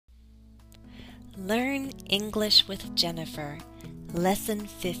Learn English with Jennifer, Lesson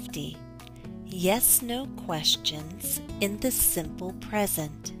 50. Yes/no questions in the simple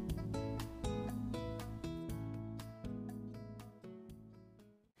present.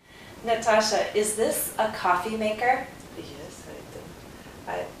 Natasha, is this a coffee maker? Yes,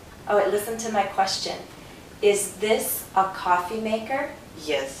 I do. Oh, listen to my question. Is this a coffee maker?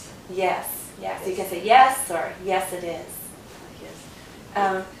 Yes. Yes. Yes. You can say yes or yes it is.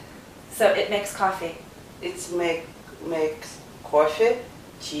 Yes. So it makes coffee. It makes coffee,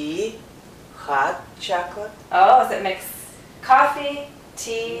 tea, hot chocolate. Oh, so it makes coffee,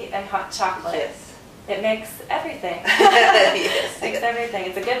 tea, and hot chocolate. Yes. It makes everything. Yes. It makes everything.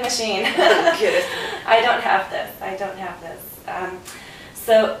 It's a good machine. Good. I don't have this.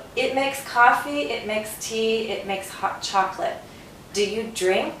 So it makes coffee, it makes tea, it makes hot chocolate. Do you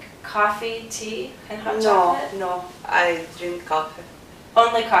drink coffee, tea, and hot chocolate? No, I drink coffee.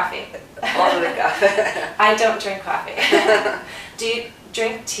 Only coffee. Only coffee. I don't drink coffee. Do you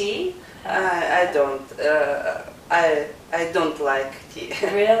drink tea? I don't. I don't like tea.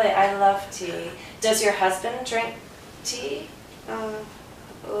 Really? I love tea. Does your husband drink tea?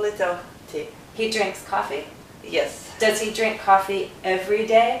 Little tea. He drinks coffee? Yes. Does he drink coffee every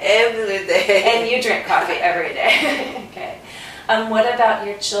day? Every day. And you drink coffee every day. Okay. What about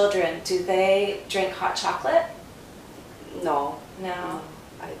your children? Do they drink hot chocolate? No. No.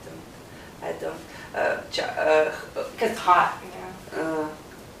 I don't. Because hot, you know.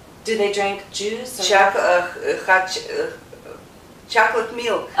 Do they drink juice? Or chocolate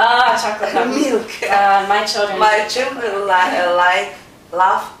milk. Ah, chocolate milk. My children. My children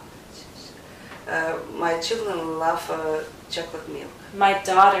love. My children love chocolate milk. My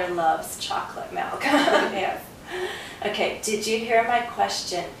daughter loves chocolate milk. Yes. Okay. Did you hear my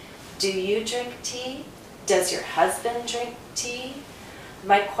question? Do you drink tea? Does your husband drink tea?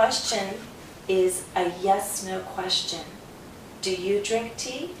 My question is a yes/no question. Do you drink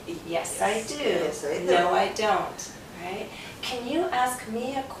tea? Yes, I do. Yes, I do. No, I don't. Right? Can you ask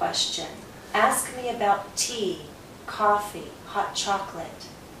me a question? Ask me about tea, coffee, hot chocolate.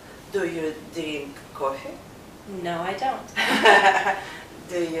 Do you drink coffee? No, I don't.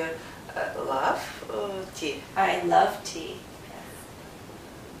 Do you love tea? I love tea. Yes.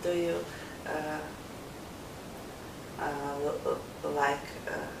 Do you like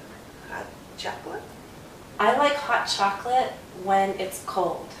hot chocolate? I like hot chocolate when it's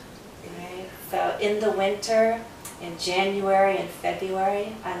cold. Right? So in the winter, in January and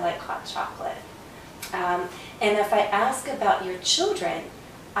February, I like hot chocolate. And if I ask about your children,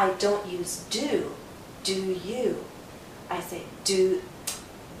 I don't use do. Do you? I say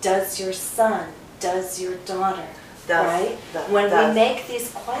does your son, does your daughter, right? When we make these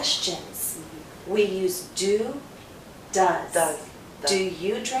questions, we use do, does. Do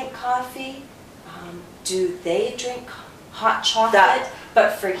you drink coffee? Do they drink hot chocolate?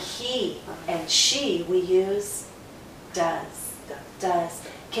 But for he and she, we use does. Does.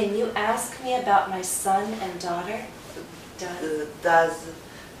 Can you ask me about my son and daughter?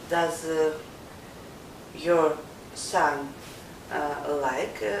 Does your son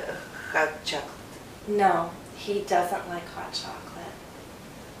like hot chocolate? No, he doesn't like hot chocolate.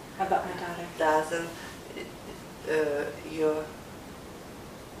 How about my daughter? Doesn't your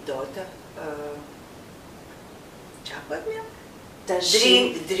daughter chocolate milk? Does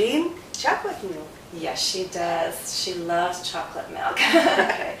she drink chocolate milk? Yes, she does. She loves chocolate milk.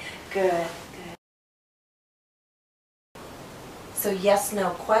 Okay, good. So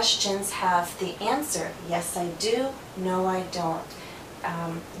yes/no questions have the answer. Yes, I do. No, I don't.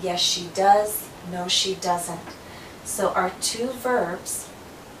 Yes, she does. No, she doesn't. So our two verbs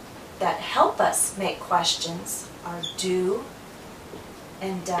that help us make questions are do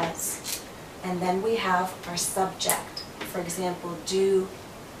and does. And then we have our subject. For example, do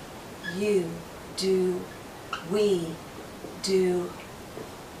you, do we, do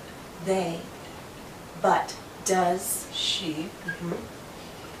they. But does she,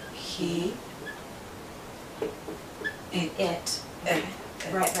 he, it. Okay.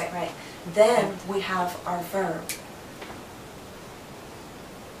 Right. Then we have our verb.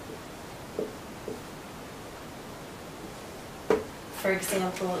 For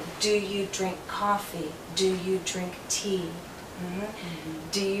example, do you drink coffee? Do you drink tea?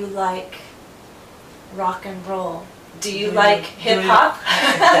 Do you like rock and roll? Do you like hip hop?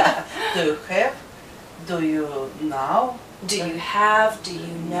 Do you have? Do you know? Do you have? Do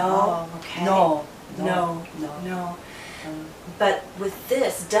you know? Okay. No. But with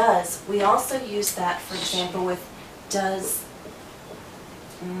this, does, we also use that, for example, with does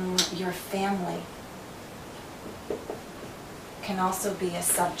your family can also be a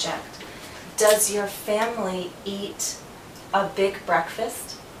subject. Does your family eat a big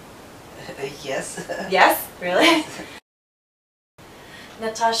breakfast? Yes. Yes? Really?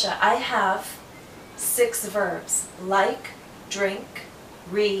 Natasha, I have 6 verbs: like, drink,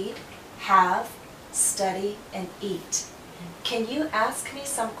 read, have, study, and eat. Can you ask me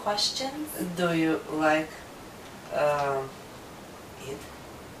some questions? Do you like eat?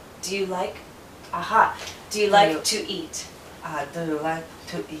 Do you like, aha, do you like to eat? Do you like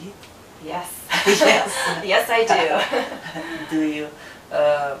to eat? Yes. Yes. Yes, I do. Do you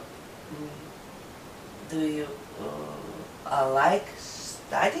uh, like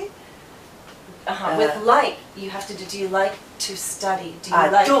study? With like, you have to do you like to study? Do you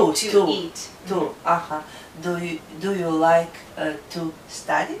like to eat? Do you like to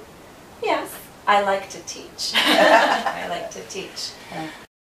study? Yes, I like to teach. I like to teach.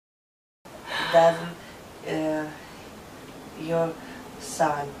 Doesn't your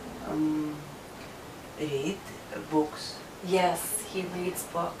son read books? Yes, he reads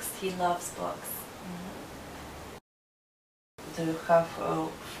books. He loves books. Do you have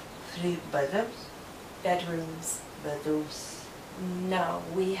 3 bedrooms? Bedrooms. Bedrooms. No,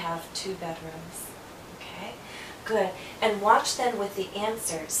 we have 2 bedrooms. Okay, good. And watch then with the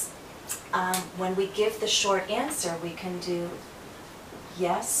answers. When we give the short answer, we can do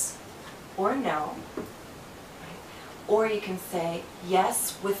yes or no. Or you can say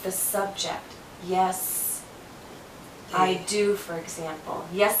yes with the subject. Yes, I do, for example.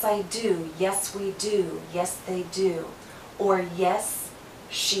 Yes, I do. Yes, we do. Yes, they do. Or yes,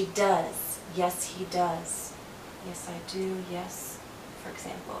 she does. Yes, he does. Yes, I do. Yes, for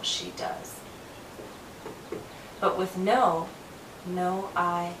example, she does. But with no, no,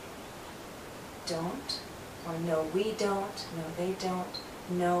 I don't. Or no, we don't. No, they don't.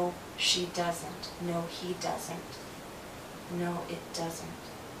 No, she doesn't. No, he doesn't. No, it doesn't.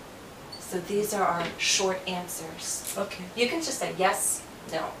 So these are our short answers. Okay. You can just say yes,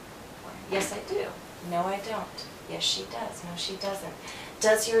 no. Or yes, I do. No, I don't. Yes, she does. No, she doesn't.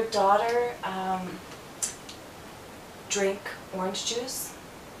 Does your daughter drink orange juice?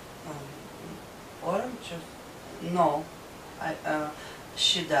 Orange juice? No,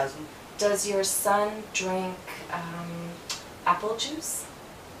 she doesn't. Does your son drink apple juice?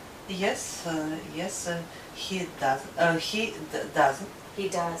 Yes, he does. Doesn't. He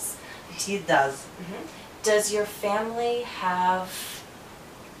does. He does. Does your family have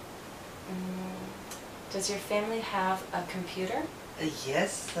Does your family have a computer?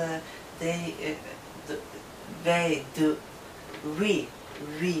 Yes, they do. We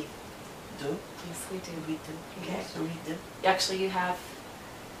do. Yes, we do. We do. Okay. Yes, we do. Actually, you have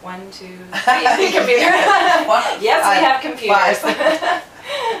 1, 2, 3 computers. Yes, we have computers.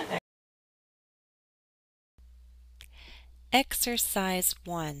 Exercise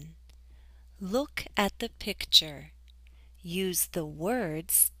 1. Look at the picture. Use the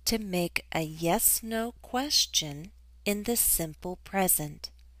words to make a yes-no question in the simple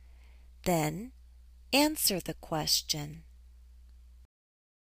present. Then answer the question.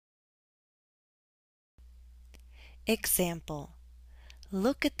 Example.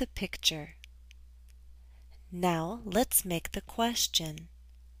 Look at the picture. Now let's make the question.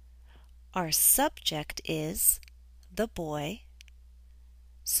 Our subject is the boy,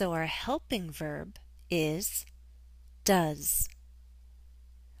 so our helping verb is does.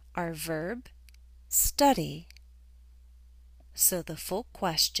 Our verb, study. So the full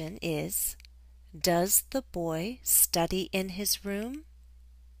question is, does the boy study in his room?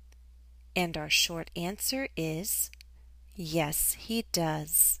 And our short answer is, yes, he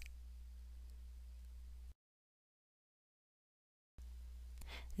does.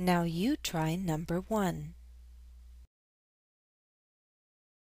 Now you try number 1.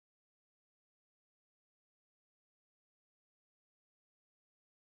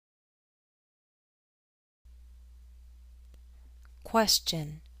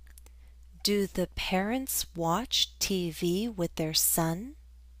 Question. Do the parents watch TV with their son?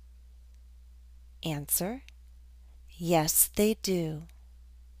 Answer. Yes, they do.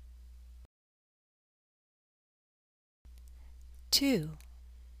 2.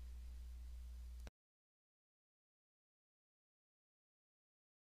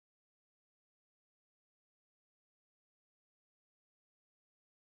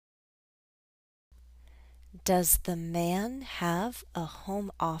 Does the man have a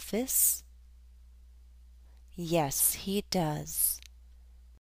home office? Yes, he does.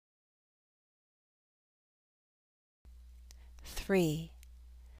 3.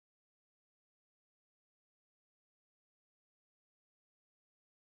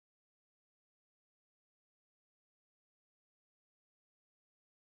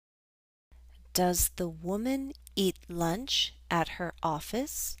 Does the woman eat lunch at her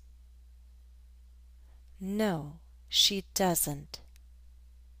office? No, she doesn't.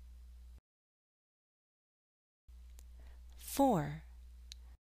 4.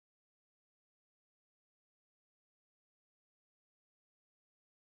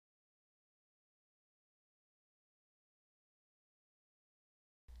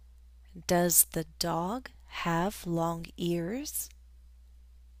 Does the dog have long ears?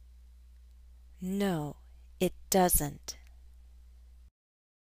 No, it doesn't.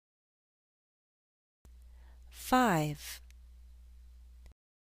 5.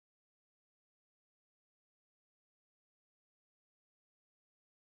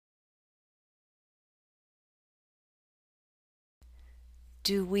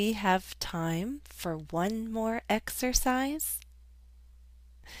 Do we have time for one more exercise?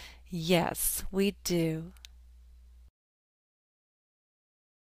 Yes, we do.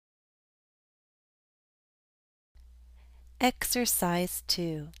 Exercise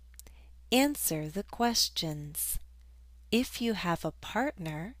 2. Answer the questions. If you have a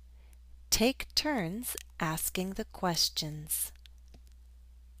partner, take turns asking the questions.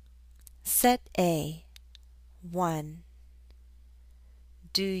 Set A. 1.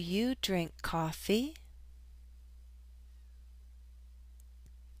 Do you drink coffee?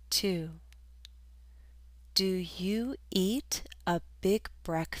 2. Do you eat a big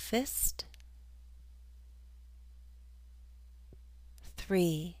breakfast?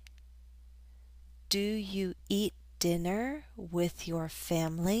 3. Do you eat dinner with your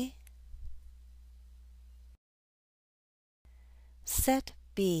family? Set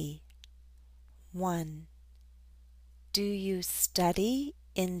B. 1. Do you study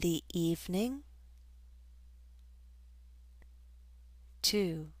in the evening?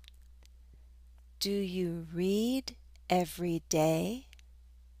 2. Do you read every day?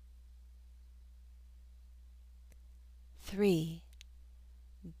 3.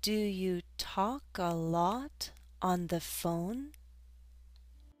 Do you talk a lot on the phone?